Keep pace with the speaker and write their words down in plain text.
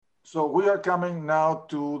So we are coming now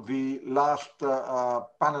to the last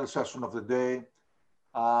panel session of the day.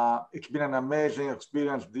 It's been an amazing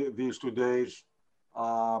experience these 2 days.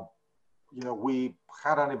 We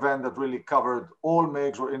had an event that really covered all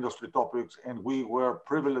major industry topics, and we were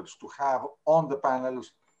privileged to have on the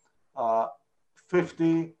panels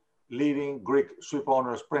 50 leading Greek ship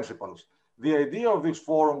owners principals. The idea of this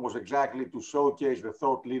forum was exactly to showcase the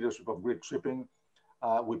thought leadership of Greek shipping.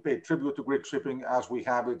 We pay tribute to Greek shipping as we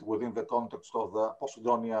have it within the context of the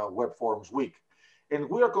Posidonia Web Forums Week. And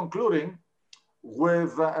we are concluding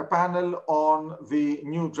with a panel on the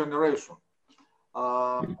new generation.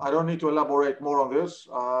 I don't need to elaborate more on this.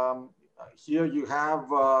 Here you have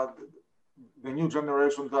the new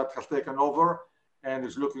generation that has taken over and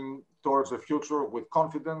is looking towards the future with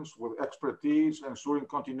confidence, with expertise, ensuring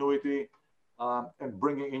continuity, and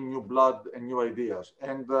bringing in new blood and new ideas.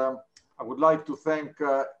 And I would like to thank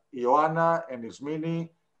Ioanna and Ismini,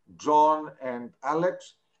 John and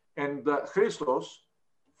Alex, and Christos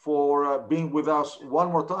for being with us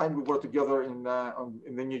one more time. We were together in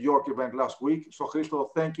the New York event last week. So Christos,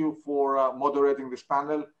 thank you for moderating this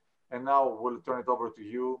panel. And now we'll turn it over to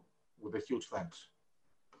you with a huge thanks.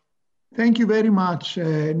 Thank you very much,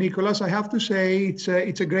 Nicholas. I have to say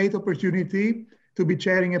it's a great opportunity to be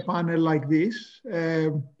chairing a panel like this.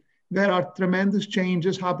 There are tremendous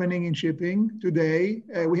changes happening in shipping today.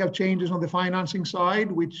 We have changes on the financing side,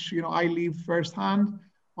 which I live firsthand.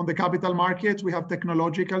 On the capital markets, we have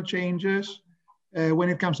technological changes when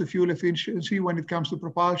it comes to fuel efficiency, when it comes to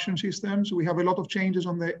propulsion systems. We have a lot of changes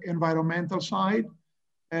on the environmental side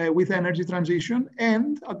with energy transition.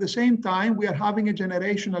 And at the same time, we are having a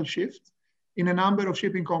generational shift in a number of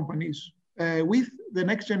shipping companies with the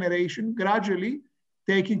next generation gradually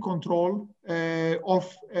taking control of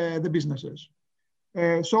the businesses.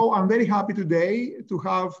 So I'm very happy today to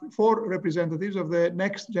have 4 representatives of the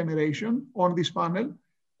next generation on this panel.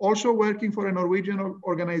 Also working for a Norwegian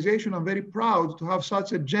organization, I'm very proud to have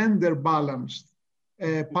such a gender balanced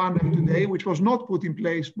panel today, which was not put in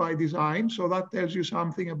place by design. So that tells you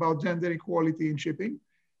something about gender equality in shipping.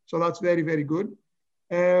 So that's very, very good.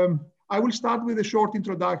 I will start with a short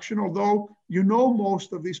introduction, although you know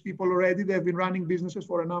most of these people already. They've been running businesses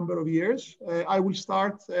for a number of years. I will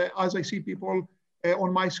start as I see people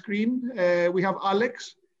on my screen. We have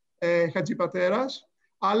Alex Hadjipateras.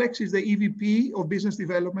 Alex is the EVP of Business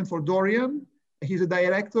Development for Dorian. He's a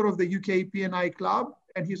director of the UK P&I Club,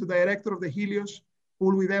 and he's a director of the Helios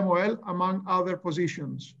Pool with MOL, among other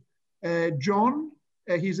positions. John,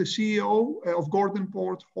 he's the CEO of Gordon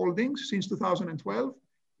Port Holdings since 2012.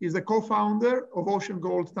 He's the co-founder of Ocean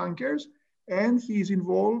Gold Tankers, and he's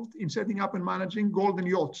involved in setting up and managing Golden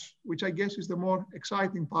Yachts, which I guess is the more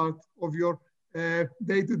exciting part of your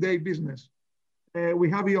day-to-day business. We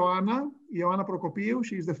have Ioanna Prokopiou.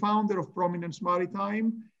 She's the founder of Prominence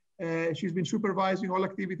Maritime. She's been supervising all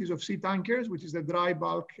activities of Sea Tankers, which is the dry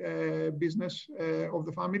bulk business of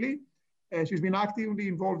the family. She's been actively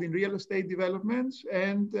involved in real estate developments,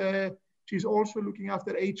 and she's also looking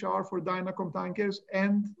after HR for Dynacom Tankers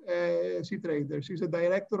and Sea Traders. She's a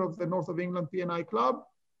director of the North of England P&I Club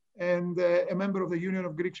and a member of the Union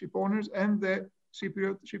of Greek Ship Owners and the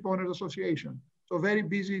Cypriot Ship Owners Association. So very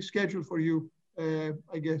busy schedule for you,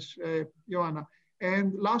 I guess, Ioanna.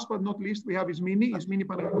 And last but not least, we have Ismini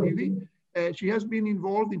Panagiotou. She has been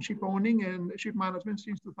involved in ship owning and ship management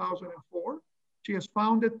since 2004. She has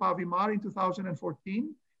founded Pavimar in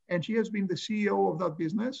 2014, and she has been the CEO of that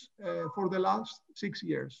business for the last 6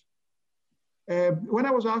 years. When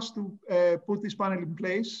I was asked to put this panel in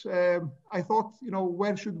place, I thought,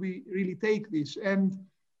 where should we really take this? And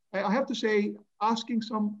I have to say, asking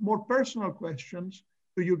some more personal questions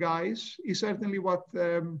to you guys is certainly what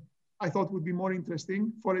I thought would be more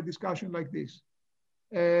interesting for a discussion like this.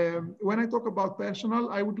 When I talk about personal,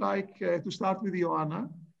 I would like to start with Ioanna.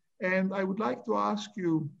 And I would like to ask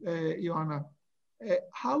you, Ioanna,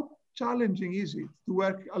 how challenging is it to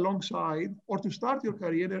work alongside or to start your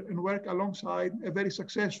career and work alongside a very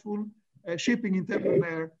successful shipping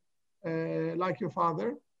entrepreneur like your father?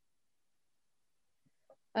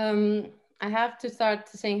 I have to start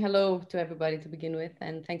saying hello to everybody to begin with,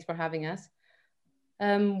 and thanks for having us.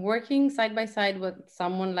 Working side by side with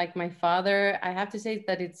someone like my father, I have to say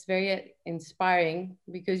that it's very inspiring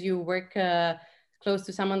because you work close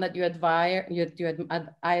to someone that you admire,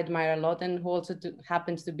 I admire a lot, and who also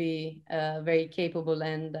happens to be very capable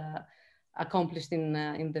and accomplished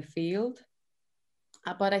in the field.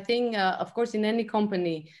 But I think, of course, in any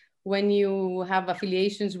company, when you have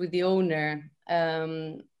affiliations with the owner,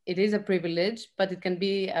 it is a privilege, but it can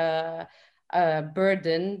be a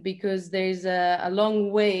burden because there's a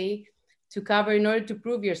long way cover in order to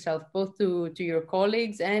prove yourself, both to your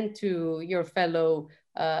colleagues and to your fellow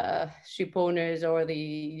ship owners or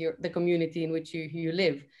the community in which you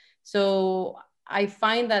live. So I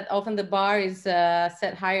find that often the bar is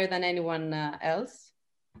set higher than anyone else.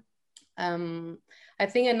 I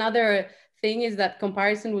think another thing is that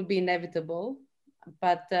comparison would be inevitable,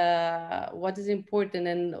 but what is important,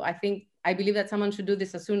 and I believe that someone should do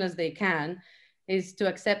this as soon as they can, is to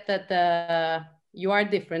accept that you are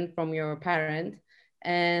different from your parent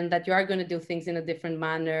and that you are going to do things in a different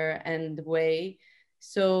manner and way.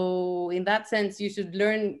 So in that sense, you should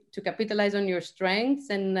learn to capitalize on your strengths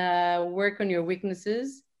and work on your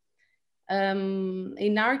weaknesses.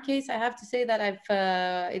 In our case, I have to say that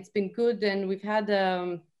it's been good, and we've had,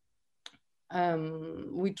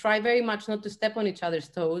 we try very much not to step on each other's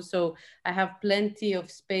toes. So I have plenty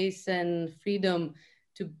of space and freedom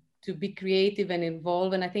to be creative and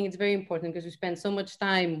involved. And I think it's very important because we spend so much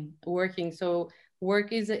time working. So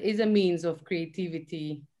work is a means of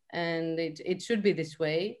creativity, and it should be this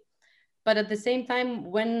way. But at the same time,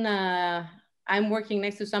 when I'm working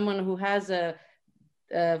next to someone who has a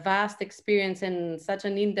vast experience and such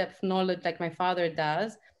an in-depth knowledge like my father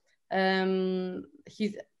does,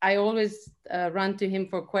 I always run to him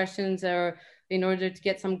for questions or in order to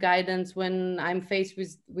get some guidance when I'm faced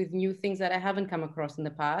with new things that I haven't come across in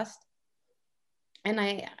the past. And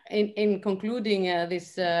in concluding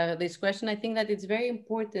this question, I think that it's very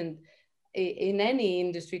important in any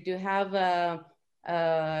industry to have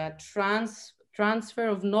a transfer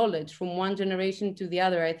of knowledge from one generation to the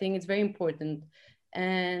other. I think it's very important.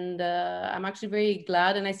 And I'm actually very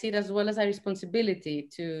glad, and I see it as well as a responsibility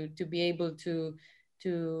to be able to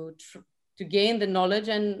gain the knowledge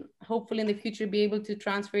and hopefully in the future be able to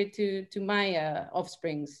transfer it to my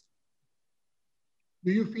offsprings.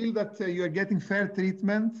 Do you feel that you are getting fair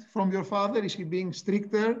treatment from your father? Is he being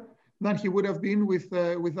stricter than he would have been with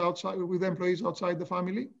employees outside the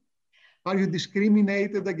family? Are you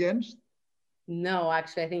discriminated against? No,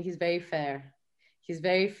 actually, I think he's very fair. He's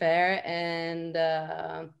very fair, and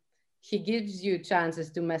he gives you chances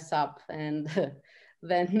to mess up, and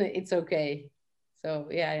then it's okay. So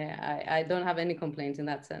yeah, I don't have any complaints in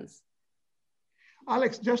that sense.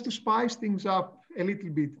 Alex, just to spice things up a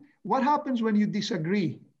little bit, what happens when you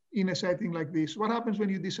disagree in a setting like this? What happens when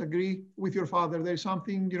you disagree with your father? There's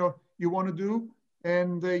something you want to do,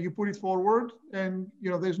 and you put it forward, and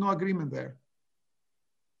there's no agreement there.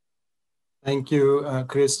 Thank you,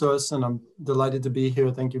 Christos, and I'm delighted to be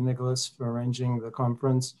here. Thank you, Nicholas, for arranging the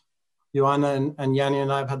conference. Ioana and Yanni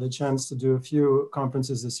and I have had the chance to do a few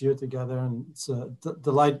conferences this year together, and it's a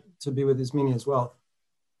delight to be with Ismini as well.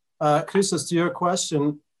 Christos, to your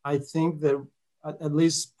question, I think that at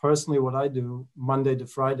least personally what I do Monday to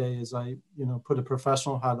Friday is I put a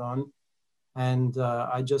professional hat on, and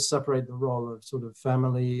I just separate the role of sort of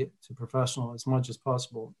family to professional as much as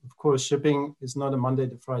possible. Of course, shipping is not a Monday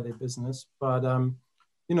to Friday business, but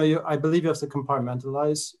I believe you have to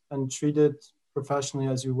compartmentalize and treat it professionally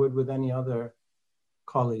as you would with any other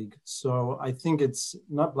colleague. So I think it's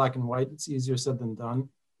not black and white. It's easier said than done.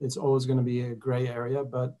 It's always going to be a gray area,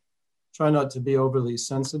 but try not to be overly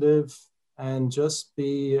sensitive and just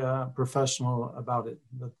be professional about it.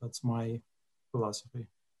 That's my philosophy.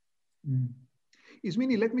 Mm.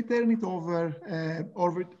 Ismini, let me turn it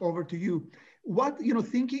over to you. What,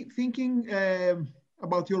 thinking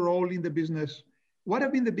about your role in the business, what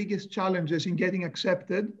have been the biggest challenges in getting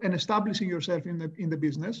accepted and establishing yourself in the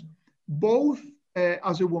business, both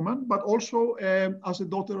as a woman, but also as a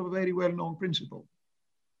daughter of a very well-known principal?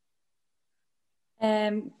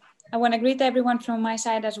 I want to greet everyone from my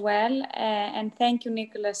side as well. And thank you,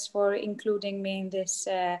 Nicholas, for including me in this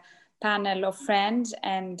panel of friends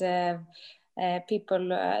and people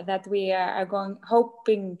that we are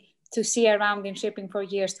hoping to see around in shipping for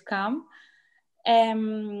years to come.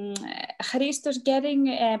 Christos, getting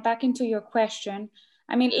back into your question,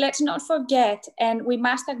 I mean, let's not forget, and we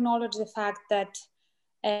must acknowledge the fact that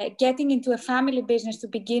getting into a family business to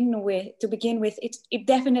begin with, it's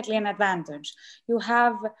definitely an advantage. You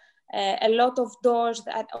have a lot of doors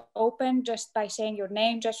that open just by saying your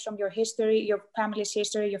name, just from your history, your family's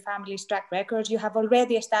history, your family's track records. You have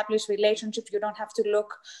already established relationships. You don't have to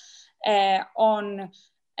look on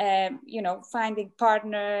finding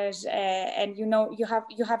partners, and you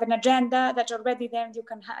have an agenda that's already there. And you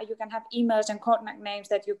can have emails and contact names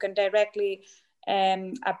that you can directly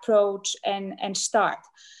approach and start.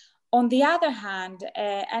 On the other hand,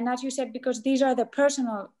 and as you said, because these are the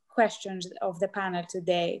personal questions of the panel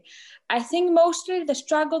today, I think mostly the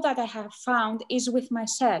struggle that I have found is with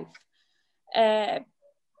myself.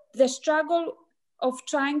 The struggle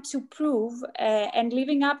trying to prove and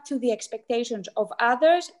living up to the expectations of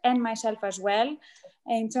others and myself as well,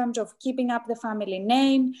 in terms of keeping up the family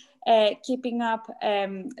name, keeping up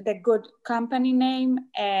the good company name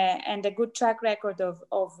and a good track record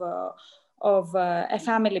of a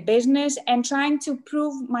family business, and trying to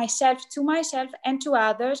prove myself and to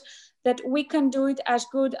others that we can do it as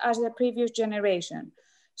good as the previous generation.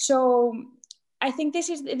 So I think this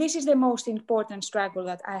is the most important struggle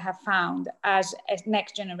that I have found as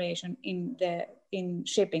next generation in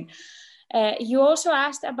shipping. You also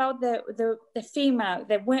asked about the female,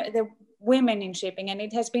 the women in shipping, and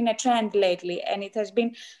it has been a trend lately, and it has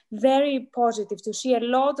been very positive to see a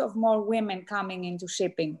lot of more women coming into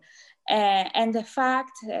shipping. And the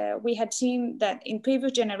fact we had seen that in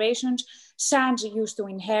previous generations, sons used to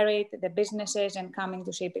inherit the businesses and coming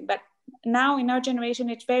to shipping. But now in our generation,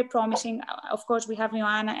 it's very promising. Of course, we have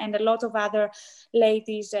Ioanna and a lot of other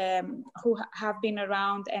ladies who have been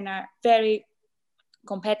around and are very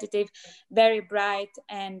competitive, very bright,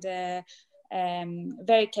 and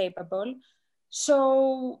very capable.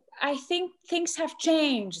 So I think things have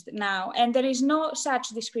changed now, and there is no such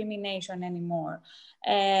discrimination anymore.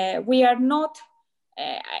 We are not,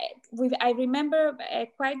 I remember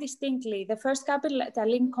quite distinctly, the first Capital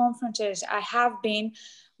Link conferences I have been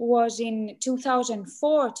was in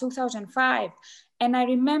 2004, 2005. And I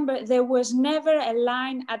remember there was never a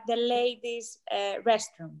line at the ladies'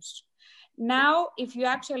 restrooms. Now, if you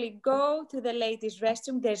actually go to the ladies'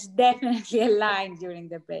 restroom, there's definitely a line during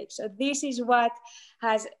the break. So this is what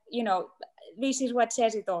has, this is what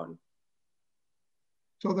says it all.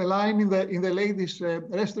 So the line in the ladies'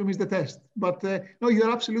 restroom is the test. But no,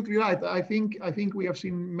 you're absolutely right. I think we have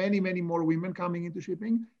seen many more women coming into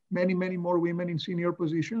shipping, many more women in senior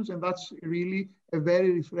positions, and that's really a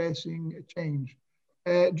very refreshing change.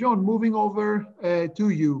 John, moving over to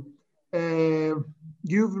you.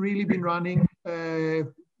 You've really been running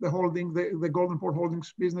the Golden Port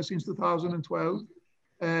Holdings business since 2012.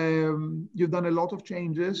 You've done a lot of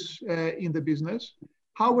changes in the business.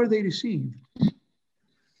 How were they received?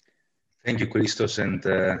 Thank you, Christos, and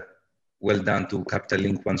well done to Capital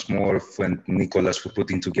Link once more and Nicholas for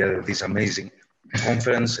putting together this amazing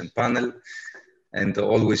conference and panel, and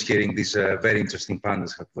always hearing these very interesting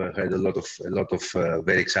panels. I've heard a lot of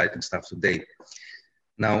very exciting stuff today.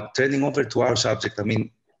 Now, turning over to our subject, I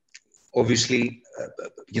mean, obviously,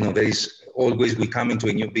 there is always, we come into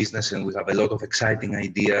a new business and we have a lot of exciting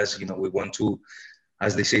ideas. We want to,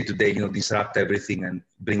 as they say today, disrupt everything and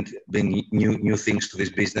bring new things to this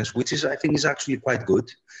business, which is, I think, is actually quite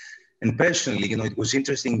good. And personally, it was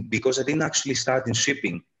interesting because I didn't actually start in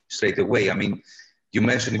shipping straight away. I mean, you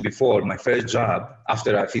mentioned it before, my first job,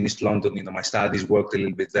 after I finished London, my studies, worked a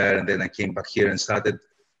little bit there, and then I came back here and started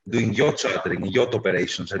doing yacht chartering and yacht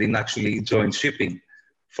operations. I didn't actually join shipping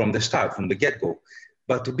from the start, from the get-go.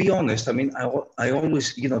 But to be honest, I mean, I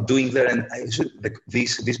always, doing there, and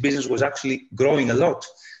this business was actually growing a lot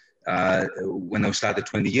when I started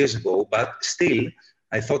 20 years ago. But still,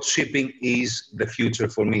 I thought shipping is the future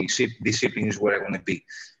for me. This shipping is where I want to be.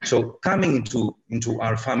 So coming into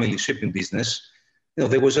our family shipping business,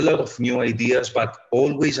 there was a lot of new ideas, but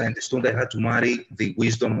always I understood I had to marry the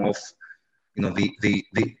wisdom of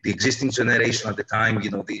the existing generation at the time,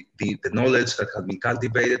 the knowledge that had been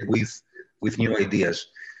cultivated with new ideas.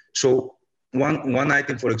 So one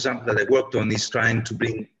item, for example, that I worked on is trying to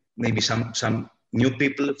bring maybe some new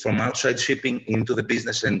people from outside shipping into the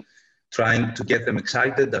business and trying to get them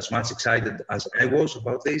excited, as much excited as I was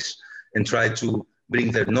about this, and try to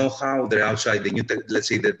bring their know-how, their outside, the new, let's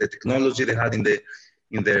say the technology they had in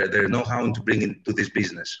their know-how, and to bring into this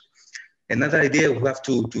business. Another idea we had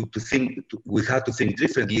to think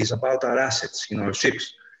differently is about our assets, our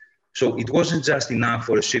ships. So it wasn't just enough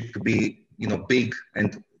for a ship to be, big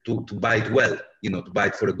and to buy it well, to buy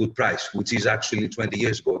it for a good price, which is actually 20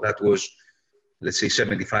 years ago, that was, let's say,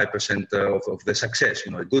 75% of the success.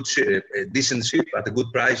 A good ship, a decent ship at a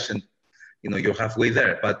good price, and you're halfway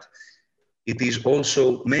there. But it is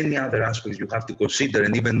also many other aspects you have to consider,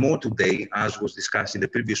 and even more today, as was discussed in the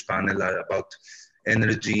previous panel, about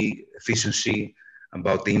energy efficiency,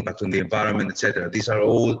 about the impact on the environment, etc. These are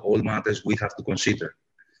all matters we have to consider.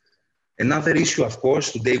 Another issue, of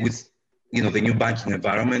course, today with the new banking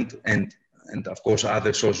environment and of course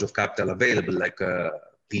other sources of capital available, like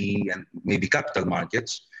PE and maybe capital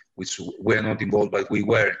markets, which were not involved, but we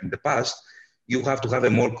were in the past. You have to have a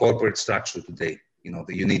more corporate structure today.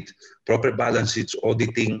 You need proper balance sheets,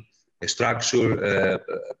 auditing, a structure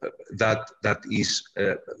that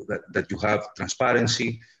you have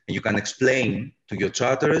transparency, and you can explain to your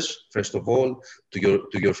charterers, first of all, to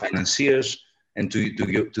your financiers, and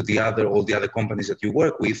to all the other companies that you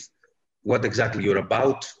work with, what exactly you're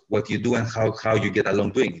about, what you do, and how you get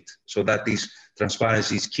along doing it. So that is,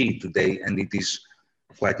 transparency is key today, and it is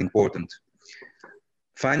quite important.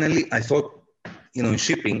 Finally, I thought, in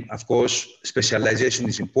shipping, of course, specialization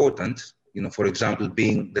is important. For example,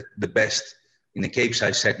 being the best in a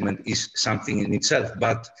Capesize segment is something in itself,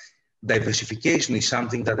 but diversification is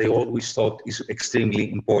something that I always thought is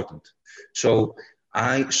extremely important. So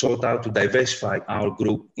I sought out to diversify our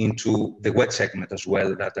group into the wet segment as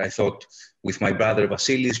well, that I thought with my brother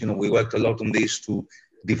Vasilis, we worked a lot on this to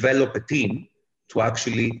develop a team to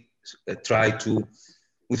actually try to,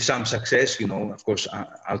 with some success, of course,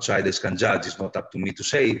 outsiders can judge, it's not up to me to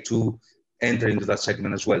say, to enter into that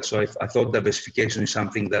segment as well. So I thought diversification is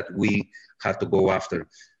something that we had to go after.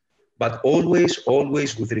 But always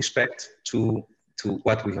with respect to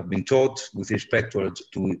what we have been taught, with respect to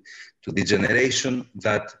the generation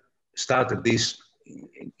that started this,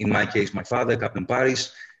 in my case, my father, Captain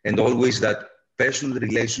Paris, and always that personal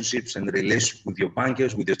relationships and the relationship with your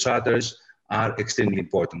bankers, with your charters, are extremely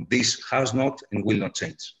important. This has not and will not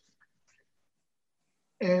change.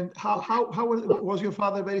 And how was your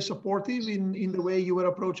father very supportive in the way you were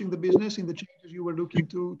approaching the business, in the changes you were looking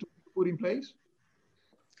to put in place?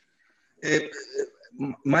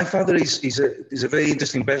 My father is a very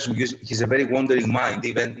interesting person. He's a very wandering mind.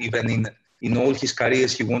 Even in all his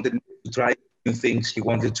careers, he wanted to try new things. He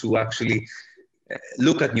wanted to actually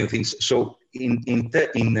look at new things. So in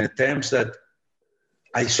terms that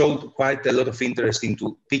I showed quite a lot of interest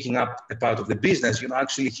into picking up a part of the business,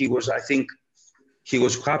 actually he was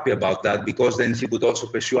happy about that, because then he could also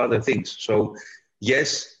pursue other things. So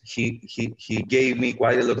yes, he gave me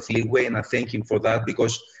quite a lot of leeway, and I thank him for that,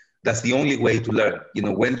 because that's the only way to learn.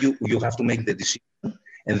 When you have to make the decision,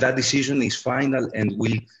 and that decision is final and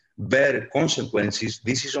will bear consequences,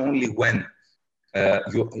 this is only when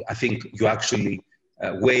I think you actually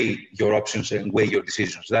weigh your options and weigh your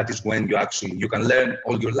decisions. That is when you can learn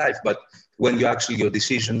all your life, but when your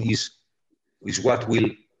decision is what will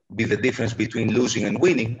be the difference between losing and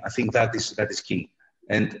winning, I think that is key.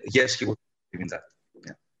 And yes, he was in that.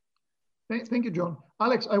 Yeah. Thank you, John.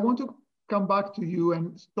 Alex, I want to come back to you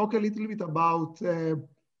and talk a little bit about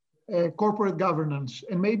corporate governance,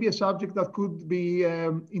 and maybe a subject that could be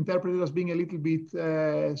interpreted as being a little bit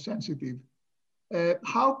sensitive.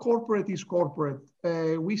 How corporate is corporate?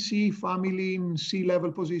 We see family in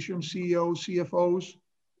C-level positions, CEOs, CFOs.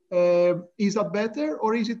 Is that better,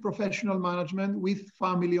 or is it professional management with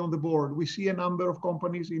family on the board? We see a number of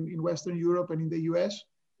companies in Western Europe and in the US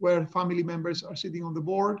where family members are sitting on the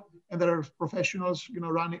board, and there are professionals,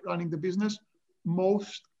 running the business.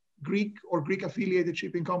 Most Greek or Greek affiliated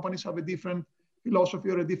shipping companies have a different philosophy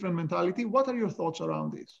or a different mentality. What are your thoughts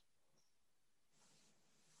around this?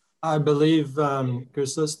 I believe,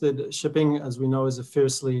 Christos, that shipping, as we know, is a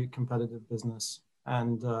fiercely competitive business,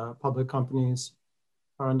 and public companies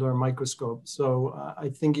are under a microscope. So I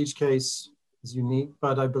think each case is unique,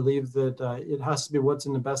 but I believe that it has to be what's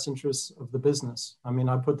in the best interest of the business. I mean,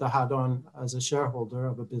 I put the hat on as a shareholder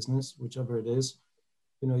of a business, whichever it is.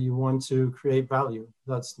 You want to create value.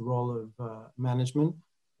 That's the role of management.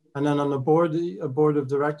 And then on the board, a board of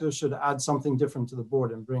directors should add something different to the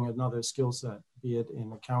board and bring another skill set, be it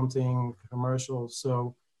in accounting, commercial.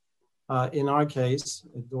 So in our case,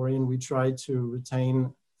 at Dorian, we try to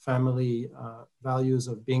retain family values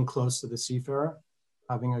of being close to the seafarer,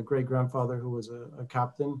 having a great grandfather who was a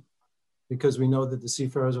captain, because we know that the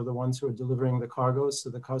seafarers are the ones who are delivering the cargoes to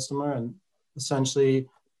the customer. And essentially,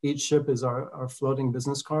 each ship is our floating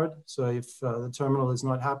business card. So if the terminal is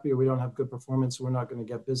not happy or we don't have good performance, we're not going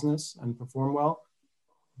to get business and perform well.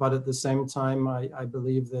 But at the same time, I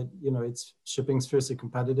believe that, shipping's fiercely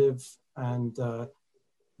competitive, and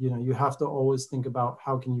you have to always think about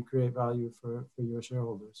how can you create value for your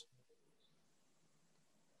shareholders.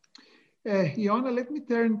 Ioanna, let me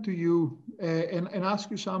turn to you and ask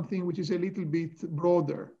you something which is a little bit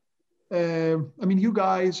broader. You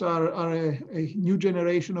guys are a new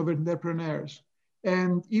generation of entrepreneurs.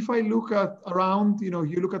 And if I look at around, you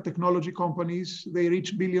look at technology companies, they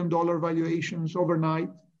reach billion-dollar valuations overnight.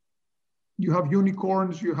 You have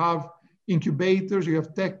unicorns, you have incubators, you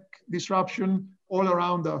have tech disruption all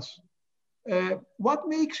around us. What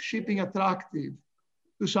makes shipping attractive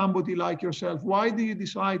to somebody like yourself? Why do you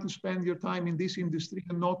decide to spend your time in this industry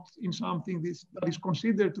and not in something that is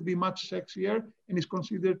considered to be much sexier and is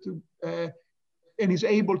considered to and is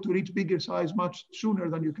able to reach bigger size much sooner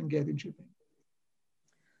than you can get in shipping?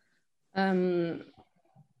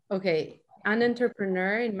 Okay, an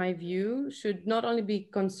entrepreneur, in my view, should not only be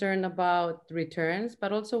concerned about returns,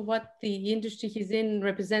 but also what the industry he's in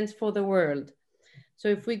represents for the world. So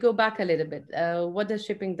if we go back a little bit, what does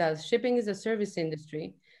shipping does? Shipping is a service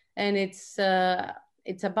industry, and it's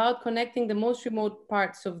about connecting the most remote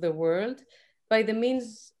parts of the world by the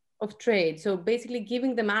means of trade. So basically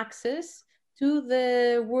giving them access to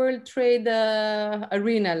the world trade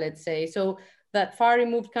arena, let's say, so that far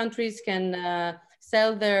removed countries can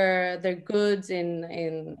sell their goods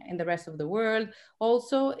in the rest of the world.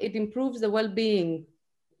 Also, it improves the well-being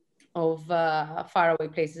of faraway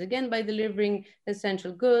places, again, by delivering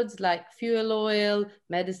essential goods like fuel oil,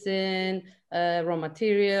 medicine, raw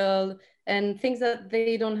material, and things that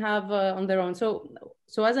they don't have on their own.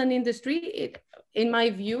 So as an industry, in my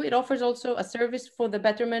view, it offers also a service for the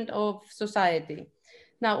betterment of society.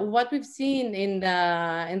 Now, what we've seen in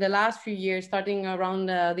the last few years, starting around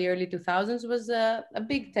the early 2000s, was a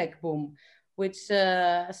big tech boom, which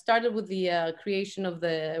started with the creation of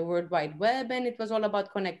the World Wide Web, and it was all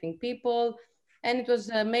about connecting people, and it was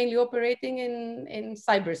mainly operating in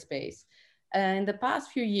cyberspace. In the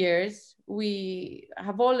past few years, we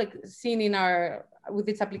have all seen with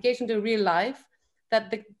its application to real life,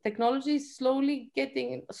 that the technology is slowly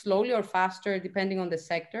or faster, depending on the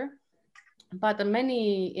sector. But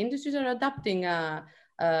many industries are adopting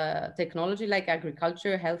technology like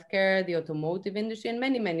agriculture, healthcare, the automotive industry, and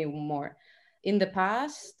many, many more. In the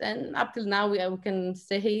past and up till now, we can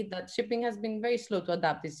say that shipping has been very slow to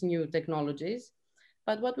adapt these new technologies.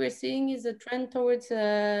 But what we're seeing is a trend towards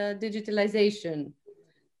digitalization.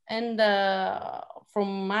 And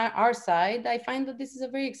from our side, I find that this is a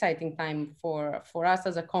very exciting time for us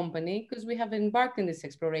as a company, because we have embarked in this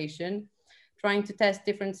exploration, trying to test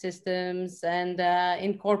different systems and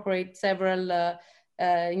incorporate several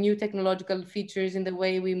new technological features in the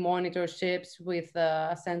way we monitor ships with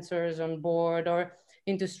sensors on board, or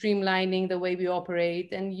into streamlining the way we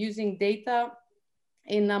operate and using data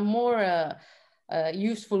in a more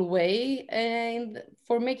useful way and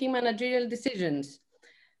for making managerial decisions.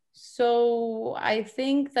 So I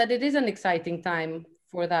think that it is an exciting time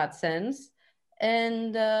for that sense.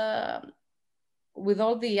 And with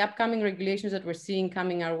all the upcoming regulations that we're seeing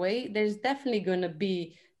coming our way, there's definitely going to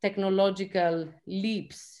be technological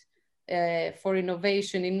leaps for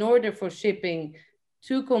innovation in order for shipping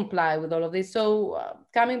to comply with all of this. So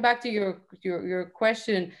coming back to your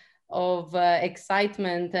question of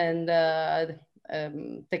excitement and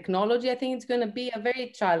technology, I think it's going to be a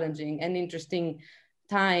very challenging and interesting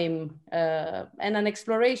time and an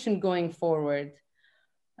exploration going forward.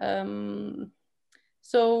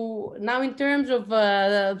 So now in terms of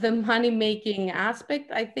the money-making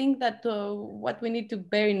aspect, I think that what we need to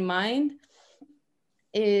bear in mind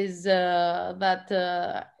is that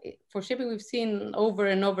for shipping, we've seen over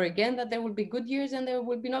and over again that there will be good years and there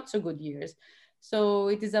will be not so good years. So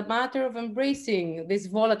it is a matter of embracing this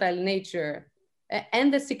volatile nature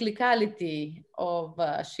and the cyclicality of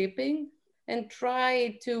shipping, and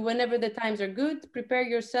try to, whenever the times are good, prepare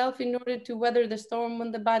yourself in order to weather the storm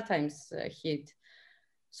when the bad times hit.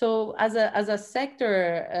 So as a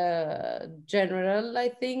sector generally,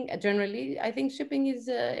 I think shipping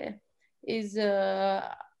is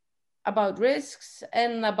about risks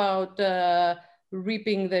and about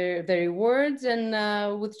reaping the rewards.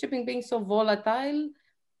 And with shipping being so volatile,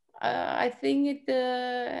 I think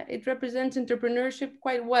it represents entrepreneurship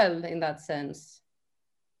quite well in that sense.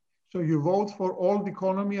 So you vote for old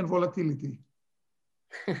economy and volatility?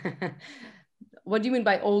 What do you mean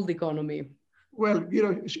by old economy? Well,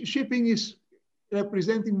 shipping is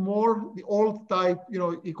representing more the old type,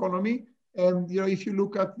 economy. And, if you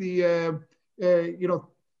look at the,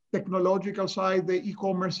 technological side, the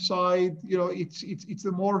e-commerce side, it's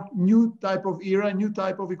a more new type of era, new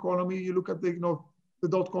type of economy. You look at the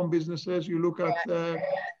 .com businesses, you look at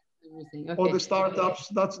all the startups.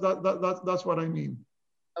 That's what I mean.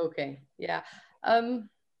 Okay, yeah.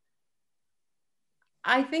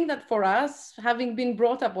 I think that for us, having been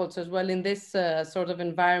brought up also as well in this sort of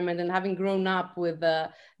environment, and having grown up with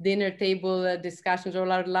dinner table discussions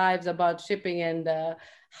all our lives about shipping and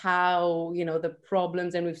how, the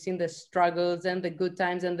problems, and we've seen the struggles and the good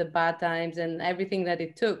times and the bad times and everything that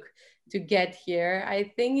it took to get here. I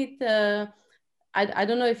think I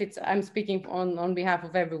don't know if I'm speaking on behalf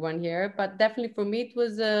of everyone here, but definitely for me,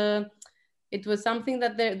 it was something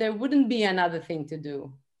that there wouldn't be another thing to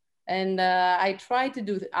do. And I tried to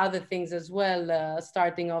do other things as well,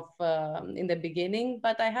 starting off in the beginning.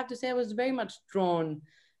 But I have to say, I was very much drawn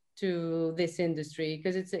to this industry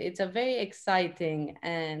because it's a very exciting,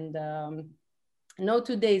 and no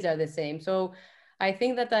 2 days are the same. So I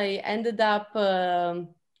think that I ended up,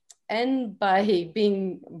 and by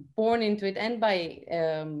being born into it, and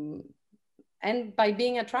by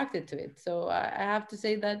being attracted to it. So I have to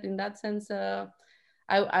say that in that sense,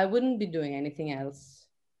 I wouldn't be doing anything else.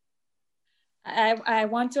 I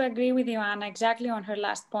want to agree with Ioanna exactly on her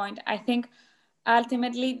last point. I think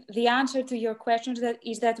ultimately the answer to your question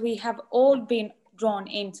is that we have all been drawn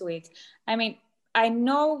into it. I mean, I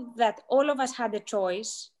know that all of us had a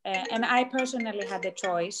choice, and I personally had a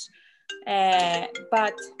choice,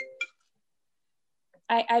 but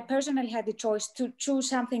I personally had the choice to choose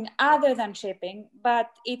something other than shipping, but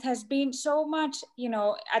it has been so much, you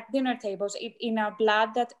know, at dinner tables in our blood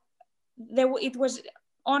that it was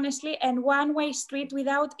honestly a one-way street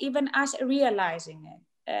without even us realizing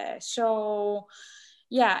it. So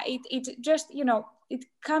yeah, it just, you know, it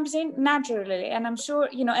comes in naturally, and I'm sure,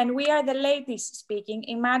 you know, and we are the ladies speaking.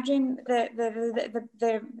 Imagine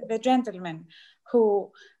the gentlemen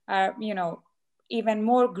who are, you know, even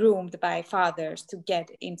more groomed by fathers to get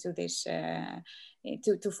into this,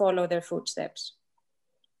 to follow their footsteps.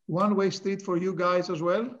 One-way street for you guys as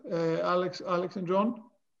well, Alex and John?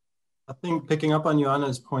 I think picking up on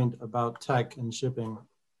Ioanna's point about tech and shipping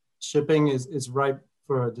is ripe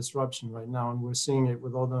for a disruption right now, and we're seeing it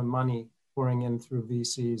with all the money pouring in through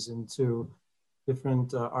VCs into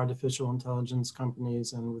different artificial intelligence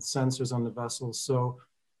companies and with sensors on the vessels. So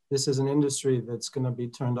this is an industry that's going to be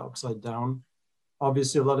turned upside down.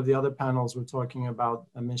 Obviously, a lot of the other panels were talking about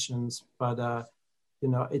emissions, but you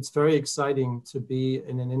know, it's very exciting to be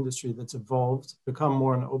in an industry that's evolved, become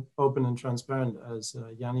more open and transparent, as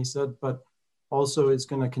Yanni said, but also is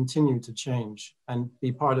going to continue to change and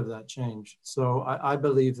be part of that change. So I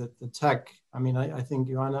believe that the tech, I mean, I think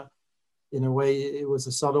Ioanna, in a way, it was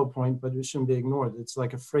a subtle point, but it shouldn't be ignored. It's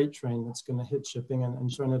like a freight train that's going to hit shipping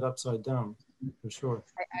and turn it upside down, for sure.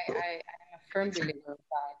 I'm a firm believer of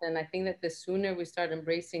that. And I think that the sooner we start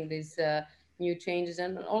embracing these new changes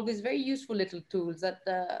and all these very useful little tools that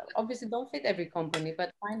obviously don't fit every company,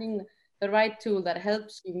 but finding the right tool that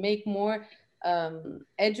helps you make more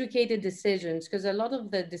educated decisions, because a lot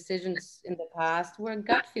of the decisions in the past were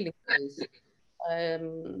gut feeling based.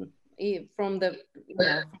 From the, you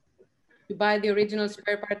know, to buy the original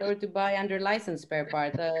spare part or to buy under license spare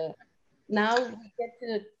part. Now we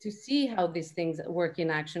get to see how these things work in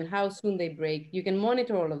action, how soon they break. You can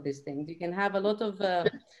monitor all of these things. You can have a lot of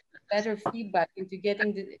better feedback into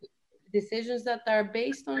getting the decisions that are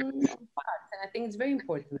based on facts. And I think it's very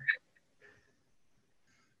important.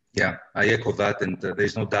 Yeah, I echo that. And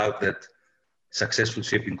there's no doubt that successful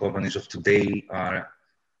shipping companies of today are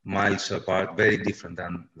miles apart, very different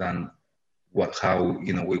than how,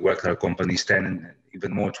 you know, we worked our companies 10 and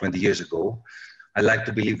even more 20 years ago. I like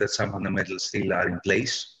to believe that some fundamentals still are in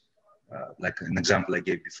place, like an example I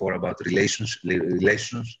gave before about relations,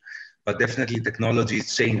 but definitely technology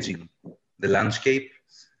is changing the landscape.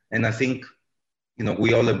 And I think, you know,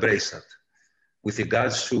 we all embrace that. With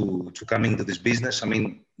regards to coming to this business, I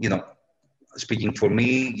mean, you know, speaking for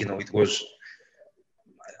me, you know,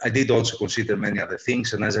 I did also consider many other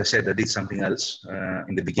things. And as I said, I did something else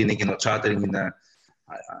in the beginning, you know, chartering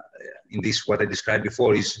in this, what I described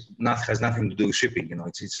before has nothing to do with shipping. You know,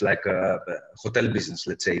 it's like a hotel business,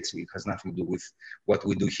 let's say. It has nothing to do with what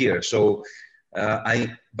we do here. So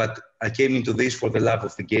but I came into this for the love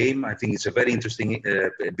of the game. I think it's a very interesting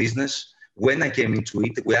business. When I came into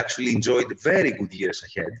it, we actually enjoyed very good years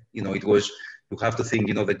ahead. You know, it was, you have to think,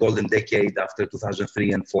 you know, the golden decade after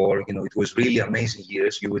 2003 and 4, you know, it was really amazing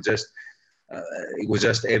years. You were just, it was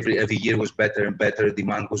just every year was better and better.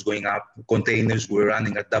 Demand was going up. Containers were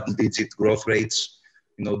running at double-digit growth rates.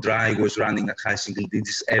 You know, dry was running at high single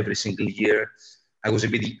digits every single year. I was a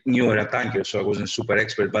bit newer at tankers, so I wasn't super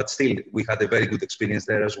expert, but still, we had a very good experience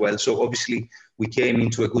there as well. So obviously, we came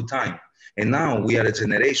into a good time. And now we are a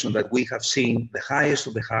generation that we have seen the highest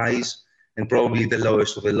of the highs and probably the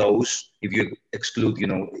lowest of the lows, if you exclude, you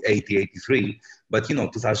know, 80, 83. But, you know,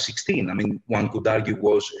 2016, I mean, one could argue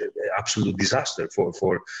was an absolute disaster for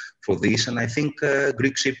this. And I think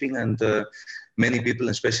Greek shipping and many people,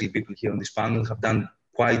 especially people here on this panel, have done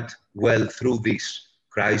quite well through this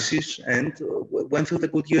crisis and went through the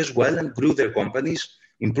good years well and grew their companies,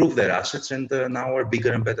 improved their assets, and now are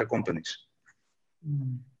bigger and better companies.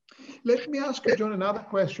 Let me ask you, John, another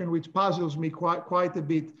question which puzzles me quite a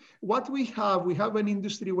bit. What we have an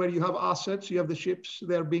industry where you have assets, you have the ships,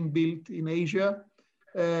 they're being built in Asia.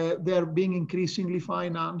 They're being increasingly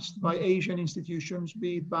financed by Asian institutions,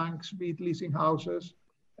 be it banks, be it leasing houses.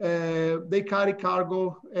 They carry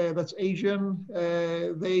cargo that's Asian.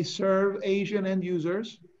 They serve Asian end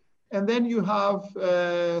users. And then you have,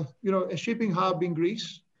 you know, a shipping hub in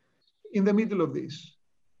Greece in the middle of this.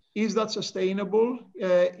 Is that sustainable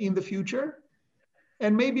in the future?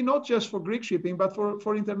 And maybe not just for Greek shipping, but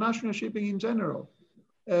for international shipping in general.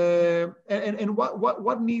 And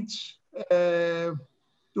what needs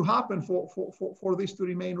to happen for this to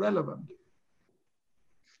remain relevant?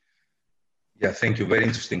 Yeah, thank you. Very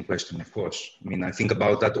interesting question, of course. I mean, I think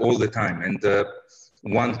about that all the time. And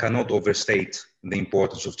one cannot overstate the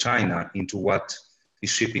importance of China into what is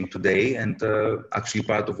shipping today. And actually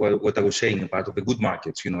part of what I was saying, part of the good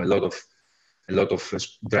markets, you know, a lot of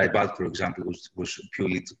dry bulk, for example, was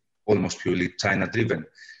almost purely China driven.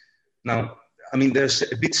 Now, I mean, there's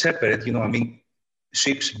a bit separate, you know, I mean,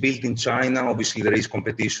 ships built in China, obviously there is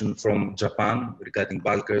competition from Japan regarding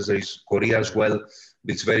bulkers. There is Korea as well,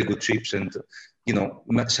 builds very good ships. And, you know,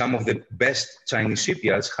 some of the best Chinese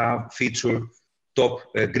shipyards have featured top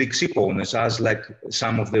Greek ship owners as like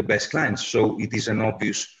some of their best clients. So it is an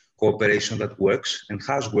obvious cooperation that works and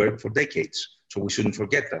has worked for decades. So we shouldn't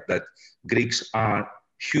forget that Greeks are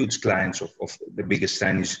huge clients of the biggest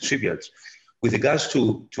Chinese shipyards. With regards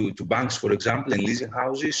to banks, for example, and leasing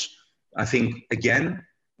houses, I think, again,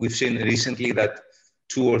 we've seen recently that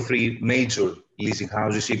 2 or 3 major leasing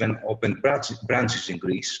houses even opened branches in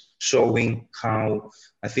Greece, showing how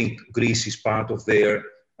I think Greece is part of their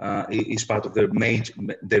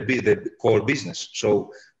core business.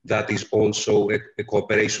 So that is also a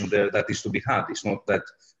cooperation there that is to be had. It's not that,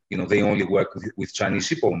 you know, they only work with Chinese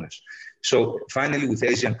ship owners. So finally, with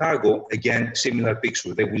Asian Cargo, again, similar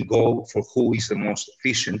picture. They will go for who is the most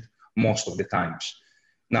efficient most of the times.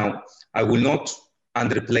 Now, I will not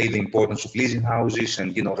underplay the importance of leasing houses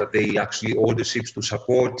and, you know, that they actually order ships to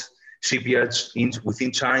support shipyards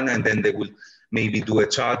within China, and then they will maybe do a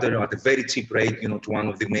charter at a very cheap rate, you know, to one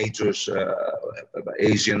of the major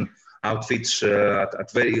Asian outfits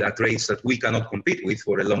at rates that we cannot compete with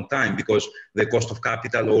for a long time because the cost of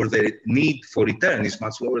capital or the need for return is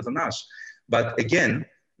much lower than us. But again,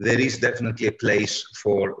 there is definitely a place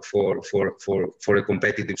for a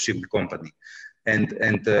competitive shipping company. And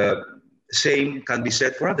same can be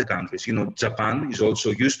said for other countries. You know, Japan is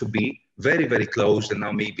also used to be very, very closed and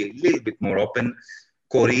now maybe a little bit more open.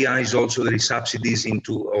 Korea is also, there is subsidies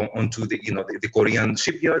onto the, you know, the Korean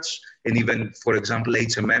shipyards. And even, for example,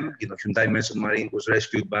 HMM, you know, Hyundai Merchant Marine was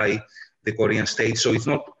rescued by the Korean state. So it's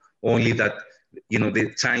not only that, you know,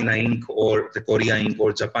 the China Inc. or the Korea Inc.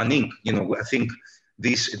 or Japan Inc. You know, I think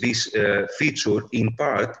this feature in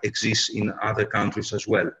part exists in other countries as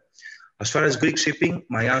well. As far as Greek shipping,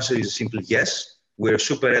 my answer is simply yes. We're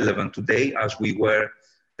super relevant today as we were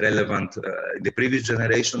relevant in the previous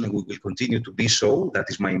generation, and we will continue to be so. That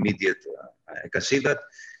is my immediate, I can see that.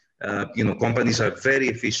 You know, companies are very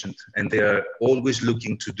efficient and they are always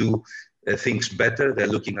looking to do things better. They're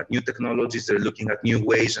looking at new technologies, they're looking at new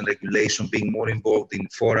ways and regulation, being more involved in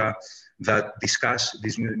fora that discuss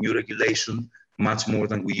this new regulation much more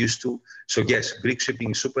than we used to. So yes, Greek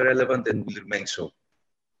shipping is super relevant and will remain so.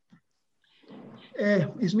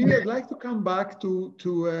 Ismini, I'd like to come back to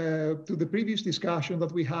the previous discussion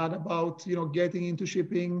that we had about, you know, getting into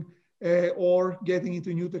shipping or getting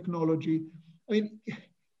into new technology. I mean,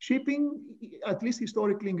 shipping, at least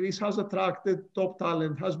historically in Greece, has attracted top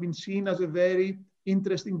talent, has been seen as a very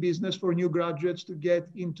interesting business for new graduates to get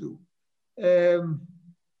into.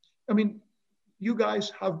 I mean, you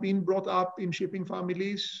guys have been brought up in shipping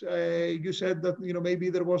families. You said that, you know,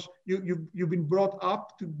 maybe there was, you've been brought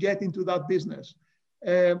up to get into that business.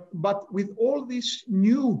 But with all these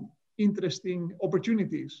new interesting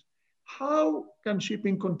opportunities, how can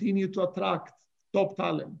shipping continue to attract top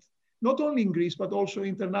talent, not only in Greece, but also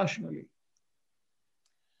internationally?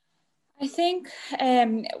 I think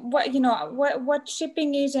what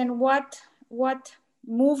shipping is and what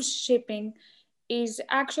moves shipping is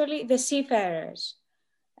actually the seafarers.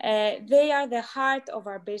 They are the heart of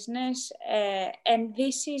our business, and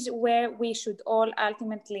this is where we should all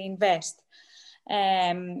ultimately invest.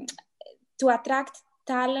 To attract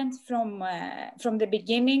talent from the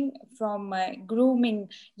beginning, from grooming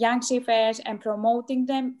young seafarers and promoting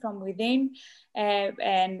them from within,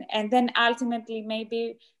 and then ultimately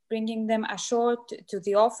maybe bringing them ashore to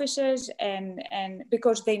the offices, and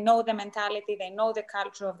because they know the mentality, they know the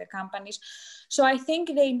culture of the companies. So I think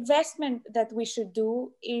the investment that we should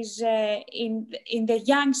do is in the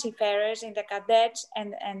young seafarers, in the cadets,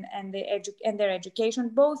 and their education,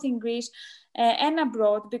 both in Greece and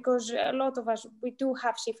abroad, because a lot of us, we do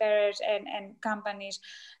have seafarers and companies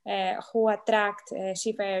who attract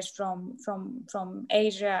seafarers from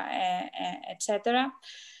Asia, etc.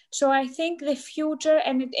 So I think the future,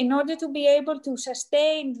 and in order to be able to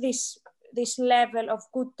sustain this level of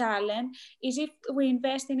good talent, is if we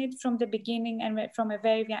invest in it from the beginning and from a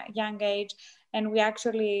very young age, and we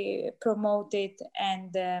actually promote it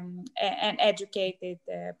and educate it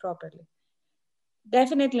properly.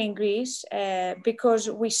 definitely in Greece, because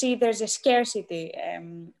we see there's a scarcity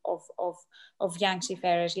of young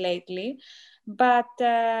seafarers lately. But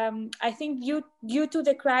I think due to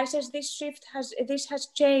the crisis, this has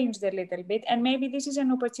changed a little bit, and maybe this is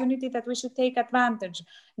an opportunity that we should take advantage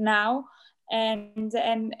now and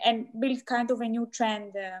build kind of a new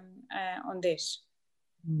trend on this.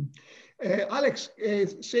 Alex,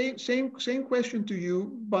 same question to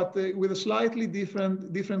you, but with a slightly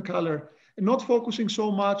different color. Not focusing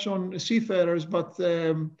so much on seafarers, but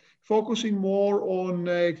focusing more on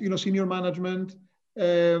senior management.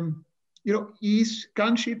 Can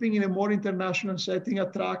shipping in a more international setting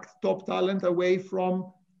attract top talent away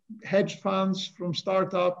from hedge funds, from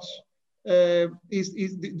startups?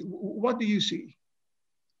 What do you see?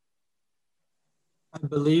 I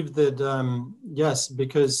believe that, yes,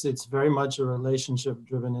 because it's very much a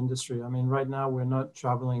relationship-driven industry. I mean, right now we're not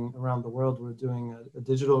traveling around the world. We're doing a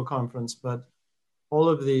digital conference, but all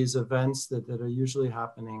of these events that are usually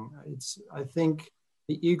happening, I think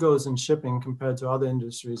the egos in shipping compared to other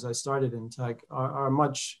industries, I started in tech, are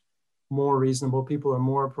much more reasonable. People are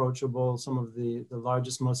more approachable. Some of the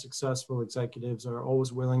largest, most successful executives are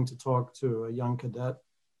always willing to talk to a young cadet.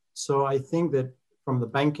 So I think that from the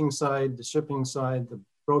banking side, the shipping side, the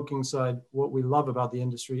broking side, what we love about the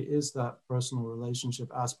industry is that personal relationship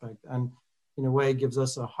aspect. And in a way, it gives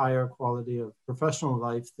us a higher quality of professional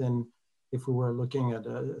life than if we were looking at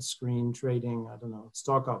a screen trading, I don't know,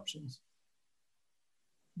 stock options.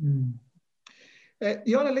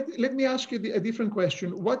 Ioana, let me ask you a different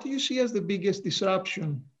question. What do you see as the biggest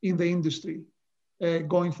disruption in the industry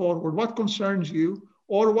going forward? What concerns you,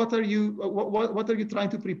 or what are you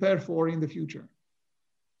trying to prepare for in the future?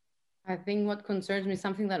 I think what concerns me is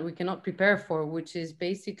something that we cannot prepare for, which is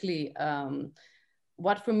basically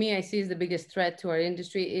what for me I see is the biggest threat to our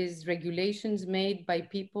industry is regulations made by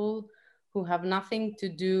people who have nothing to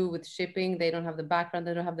do with shipping. They don't have the background,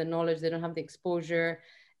 they don't have the knowledge, they don't have the exposure,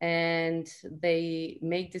 and they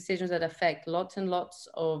make decisions that affect lots and lots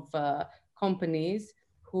of companies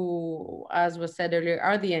who, as was said earlier,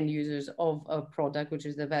 are the end users of a product, which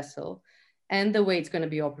is the vessel, and the way it's going to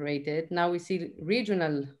be operated. Now we see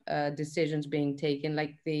regional decisions being taken,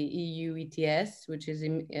 like the EU ETS, which is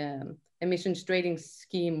emissions trading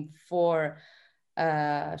scheme for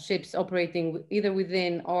ships operating either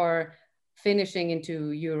within or finishing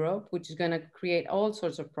into Europe, which is going to create all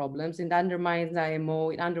sorts of problems. It undermines IMO,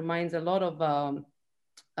 it undermines a lot of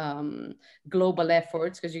global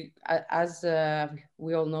efforts, because as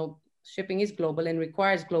we all know, shipping is global and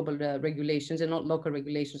requires global regulations and not local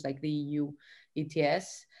regulations like the EU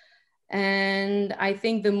ETS. And I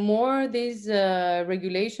think the more these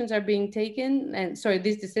regulations are being taken, and sorry,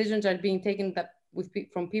 these decisions are being taken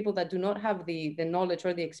from people that do not have the knowledge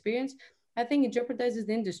or the experience, I think it jeopardizes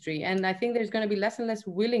the industry. And I think there's going to be less and less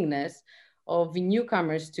willingness of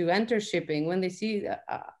newcomers to enter shipping when they see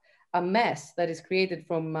a mess that is created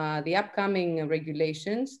from the upcoming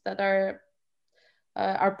regulations that are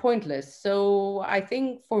pointless. So I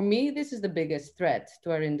think for me, this is the biggest threat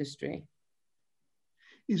to our industry.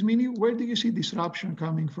 Ismini, where do you see disruption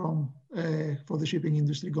coming from for the shipping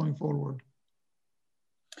industry going forward?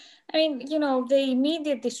 I mean, the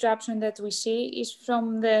immediate disruption that we see is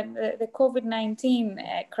from the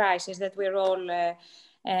COVID-19 crisis that we're all,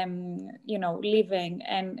 living,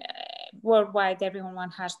 and worldwide everyone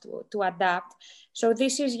has to adapt. So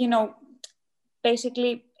this is,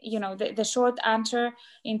 basically, the short answer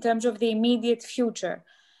in terms of the immediate future.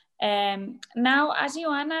 Now, as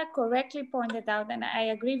Ioana correctly pointed out, and I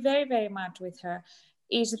agree very, very much with her,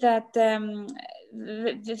 is that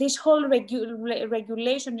this whole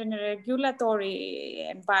regulation and regulatory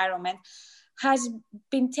environment has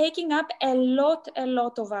been taking up a lot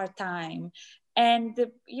of our time. And,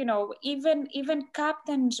 even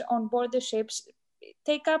captains on board the ships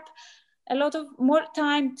take up a lot of more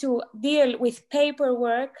time to deal with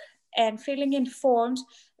paperwork and filling in forms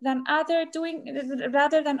than rather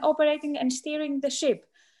than operating and steering the ship.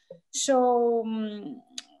 So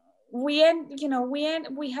we have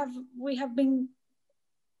been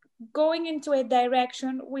going into a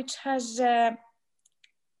direction which has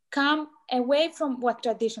come away from what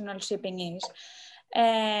traditional shipping is.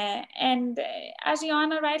 And as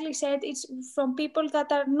Ioana rightly said, it's from people that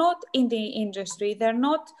are not in the industry. They're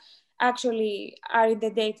not actually are in the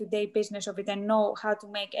day-to-day business of it and know how to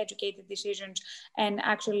make educated decisions and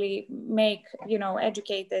actually make,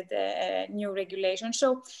 educated new regulations.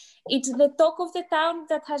 So it's the talk of the town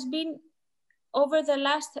that has been over the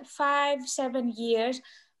last 5-7 years,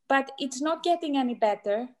 but it's not getting any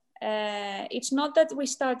better. It's not that we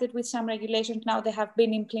started with some regulations, now they have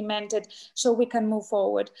been implemented so we can move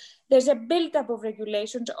forward. There's a buildup of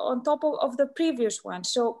regulations on top of the previous one.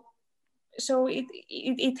 So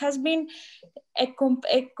it has been a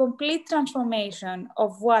complete transformation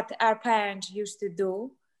of what our parents used to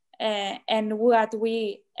do and what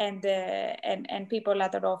we and people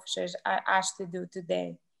at our offices are asked to do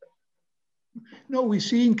today. No, we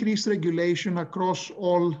see increased regulation across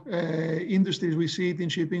all industries. We see it in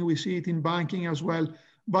shipping, we see it in banking as well.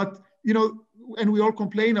 But, you know, and we all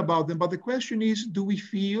complain about them. But the question is, do we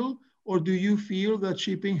feel, or do you feel that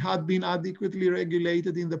shipping had been adequately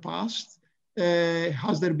regulated in the past?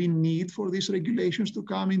 Has there been need for these regulations to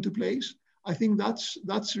come into place? I think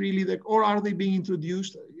that's really the, or are they being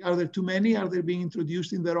introduced? Are there too many? Are they being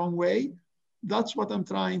introduced in the wrong way? That's what I'm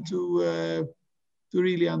trying to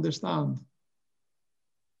really understand.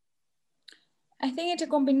 I think it's a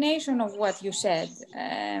combination of what you said.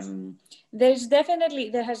 There has definitely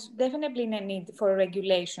been a need for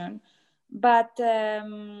regulation, but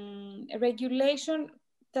regulation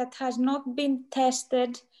that has not been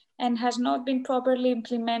tested and has not been properly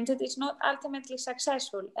implemented is not ultimately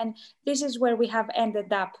successful. And this is where we have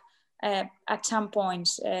ended up at some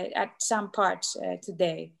points, at some parts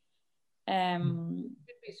today.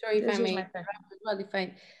 Sorry if I may,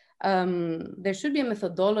 there should be a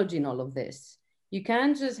methodology in all of this. You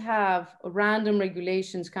can't just have random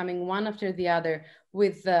regulations coming one after the other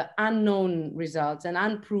with unknown results and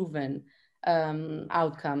unproven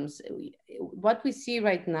outcomes. What we see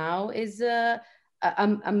right now is a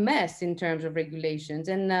mess in terms of regulations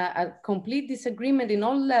and a complete disagreement in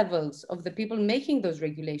all levels of the people making those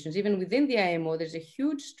regulations. Even within the IMO, there's a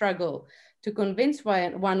huge struggle to convince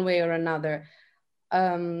one way or another.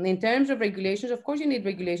 In terms of regulations, of course you need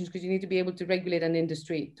regulations because you need to be able to regulate an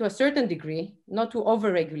industry to a certain degree, not to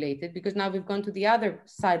over-regulate it, because now we've gone to the other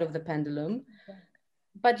side of the pendulum. Okay.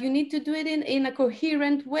 But you need to do it in a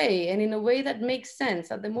coherent way and in a way that makes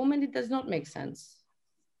sense. At the moment, it does not make sense.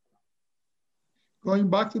 Going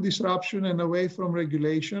back to disruption and away from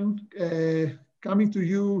regulation, coming to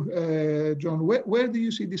you, John, where do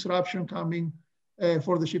you see disruption coming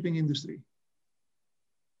for the shipping industry?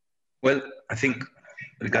 Well, I think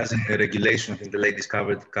regarding the regulation, I think the ladies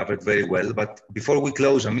covered very well. But before we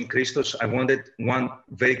close, I mean, Christos, I wanted one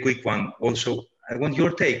very quick one. Also, I want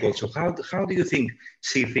your take also. How do you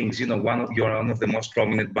see things? You know, you're one of the most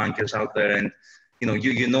prominent bankers out there, and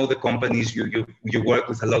you know the companies. You work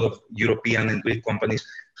with a lot of European and Greek companies.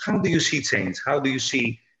 How do you see change? How do you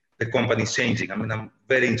see the companies changing? I mean, I'm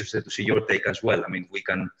very interested to see your take as well. I mean, we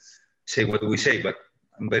can say what we say, but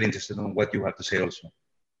I'm very interested in what you have to say also.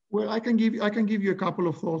 Well, I can give you a couple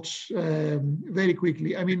of thoughts very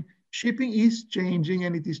quickly. I mean, shipping is changing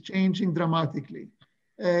and it is changing dramatically.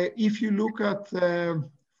 If you look at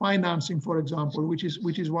financing, for example, which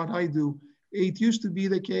is what I do, it used to be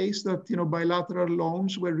the case that bilateral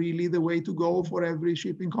loans were really the way to go for every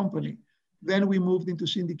shipping company. Then we moved into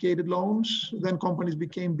syndicated loans. Then companies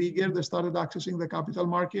became bigger. They started accessing the capital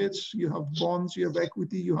markets. You have bonds, you have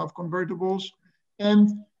equity, you have convertibles, and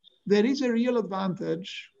there is a real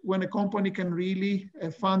advantage when a company can really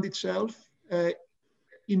fund itself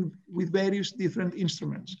with various different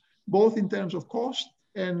instruments, both in terms of cost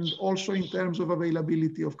and also in terms of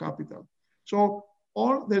availability of capital. So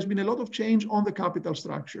there's been a lot of change on the capital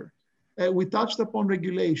structure. We touched upon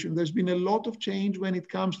regulation. There's been a lot of change when it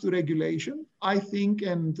comes to regulation, I think,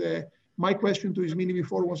 and my question to Ismini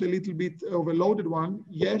before was a little bit of a loaded one.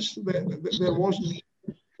 Yes, there was need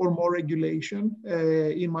for more regulation,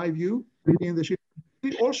 in my view, in the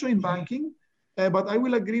shipping, also in banking. But I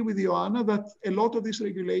will agree with Ioanna that a lot of these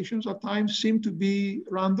regulations at times seem to be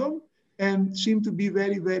random and seem to be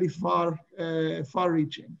very, very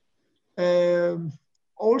far-reaching.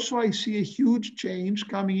 Also, I see a huge change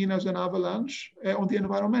coming in as an avalanche on the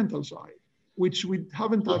environmental side, which we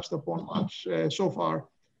haven't touched upon much so far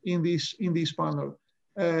in this panel.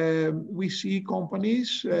 We see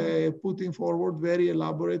companies putting forward very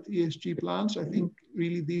elaborate ESG plans. I think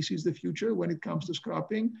really this is the future when it comes to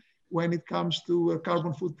scrapping, when it comes to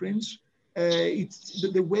carbon footprints. It's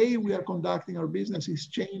the way we are conducting our business is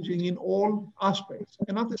changing in all aspects.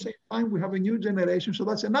 And at the same time, we have a new generation. So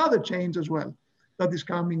that's another change as well that is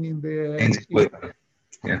coming in the...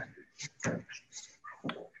 Yeah.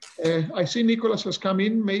 I see Nicholas has come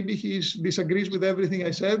in. Maybe he disagrees with everything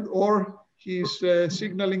I said, or he's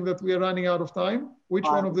signaling that we are running out of time. Which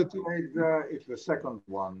one of the two? It's the second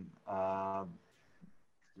one.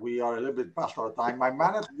 We are a little bit past our time. I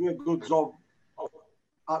managed to do a good job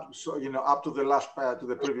up to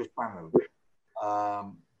the previous panel.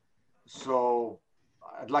 So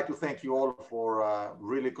I'd like to thank you all for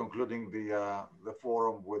really concluding the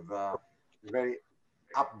forum with a very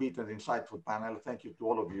upbeat and insightful panel. Thank you to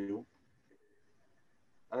all of you.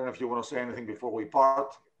 I don't know if you want to say anything before we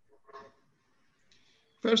part.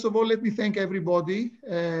 First of all, let me thank everybody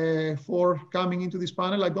for coming into this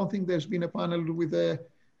panel. I don't think there's been a panel with the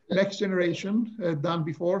next generation done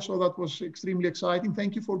before, so that was extremely exciting.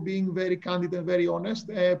 Thank you for being very candid and very honest,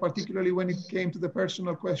 particularly when it came to the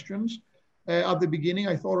personal questions at the beginning.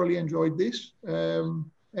 I thoroughly enjoyed this, and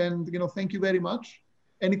thank you very much.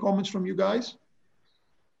 Any comments from you guys?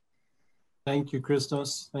 Thank you,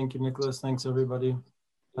 Christos. Thank you, Nicholas. Thanks, everybody.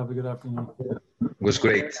 Have a good afternoon. It was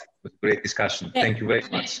great. It was a great discussion. Thank you very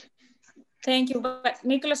much. Thank you. But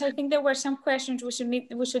Nicholas, I think there were some questions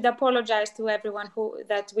we should apologize to everyone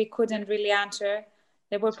that we couldn't really answer.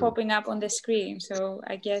 They were popping up on the screen. So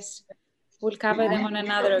I guess we'll cover them on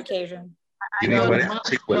another occasion. We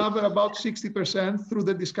covered about 60% through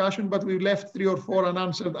the discussion, but we left 3 or 4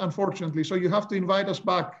 unanswered, unfortunately. So you have to invite us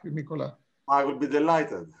back, Nicola. I would be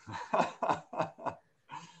delighted.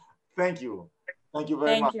 Thank you. Thank you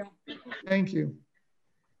very much. Thank you.